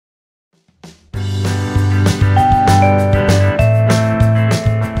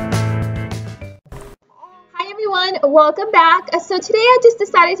welcome back. So today I just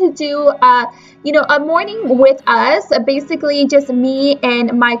decided to do a morning with us, basically just me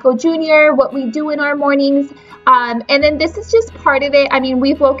and Michael Jr., what we do in our mornings. And then this is just part of it. I mean,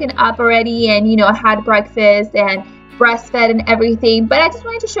 we've woken up already and had breakfast and breastfed and everything, but I just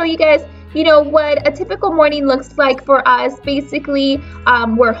wanted to show you guys what a typical morning looks like for us. Basically,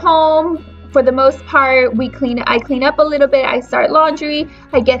 we're home. For the most part, I clean up a little bit, I start laundry,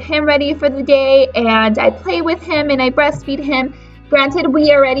 I get him ready for the day, and I play with him and I breastfeed him. Granted,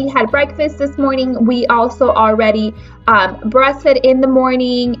 we already had breakfast this morning. We also already breastfed in the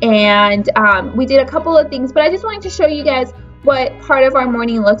morning, and we did a couple of things, but I just wanted to show you guys what part of our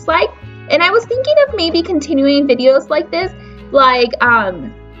morning looks like. And I was thinking of maybe continuing videos like this, like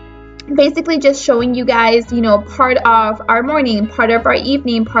basically just showing you guys, part of our morning, part of our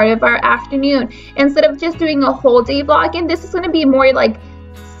evening, part of our afternoon, instead of just doing a whole day vlog. And this is going to be more like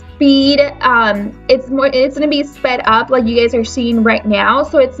speed. It's going to be sped up like you guys are seeing right now.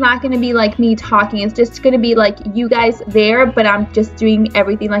 So it's not going to be like me talking. It's just going to be like you guys there, but I'm just doing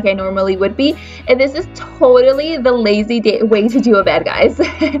everything like I normally would be. And this is totally the lazy way to do a bed, guys.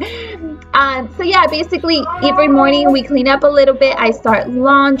 So yeah, basically every morning we clean up a little bit. I start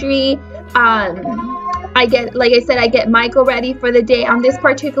laundry. I get Michael ready for the day. On this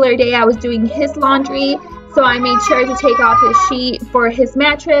particular day, I was doing his laundry, so I made sure to take off his sheet for his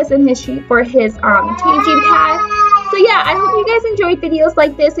mattress and his sheet for his changing pad. So yeah, I hope you guys enjoyed videos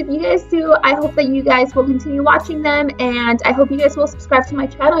like this. If you guys do, I hope that you guys will continue watching them, and I hope you guys will subscribe to my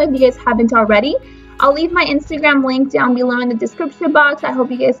channel if you guys haven't already. I'll leave my Instagram link down below in the description box. I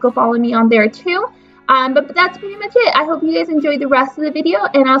hope you guys go follow me on there too. But that's pretty much it. I hope you guys enjoyed the rest of the video,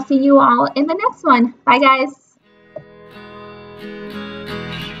 and I'll see you all in the next one. Bye, guys.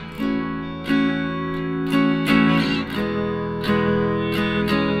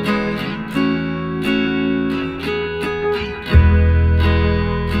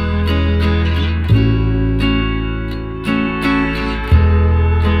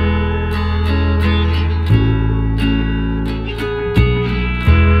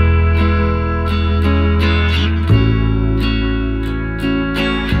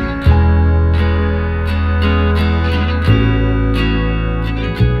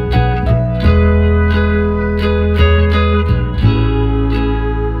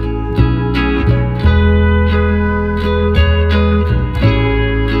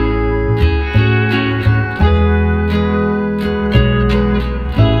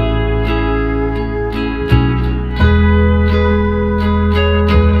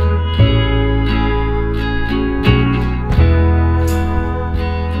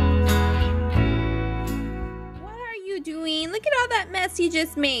 Look at all that mess you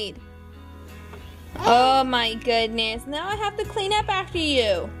just made. Oh my goodness. Now I have to clean up after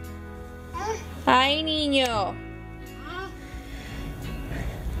you. Hi, niño.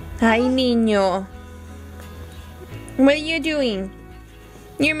 Hi, niño. What are you doing?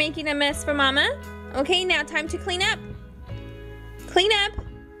 You're making a mess for mama? Okay, now time to clean up. Clean up.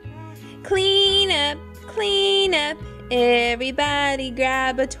 Clean up. Clean up. Everybody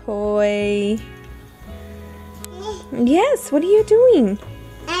grab a toy. Yes, what are you doing?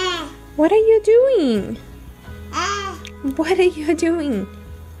 What are you doing? What are you doing?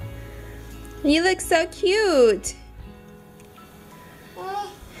 You look so cute.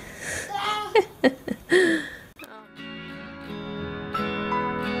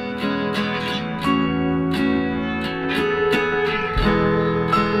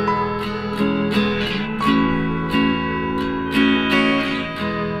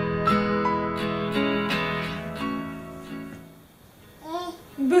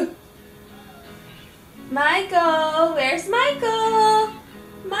 Michael, where's Michael?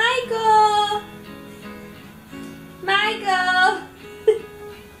 Michael! Michael!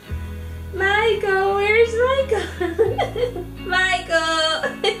 Michael, where's Michael? Michael!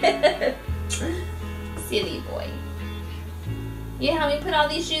 Silly boy. You help me put all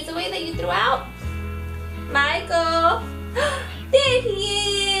these shoes away that you threw out? Michael! There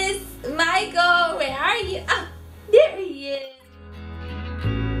he is! Michael, where are you? Oh.